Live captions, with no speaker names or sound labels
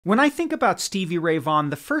When I think about Stevie Ray Vaughan,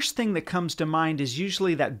 the first thing that comes to mind is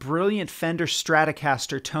usually that brilliant Fender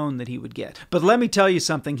Stratocaster tone that he would get. But let me tell you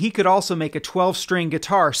something, he could also make a 12-string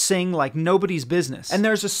guitar sing like nobody's business. And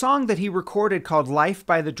there's a song that he recorded called Life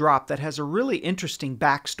by the Drop that has a really interesting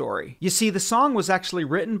backstory. You see, the song was actually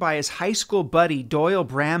written by his high school buddy Doyle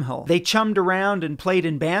Bramhill. They chummed around and played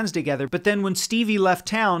in bands together, but then when Stevie left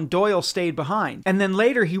town, Doyle stayed behind. And then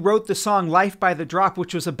later he wrote the song Life by the Drop,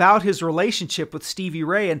 which was about his relationship with Stevie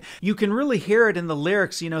Ray. And you can really hear it in the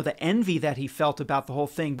lyrics, you know, the envy that he felt about the whole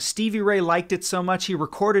thing. Stevie Ray liked it so much he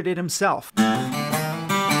recorded it himself.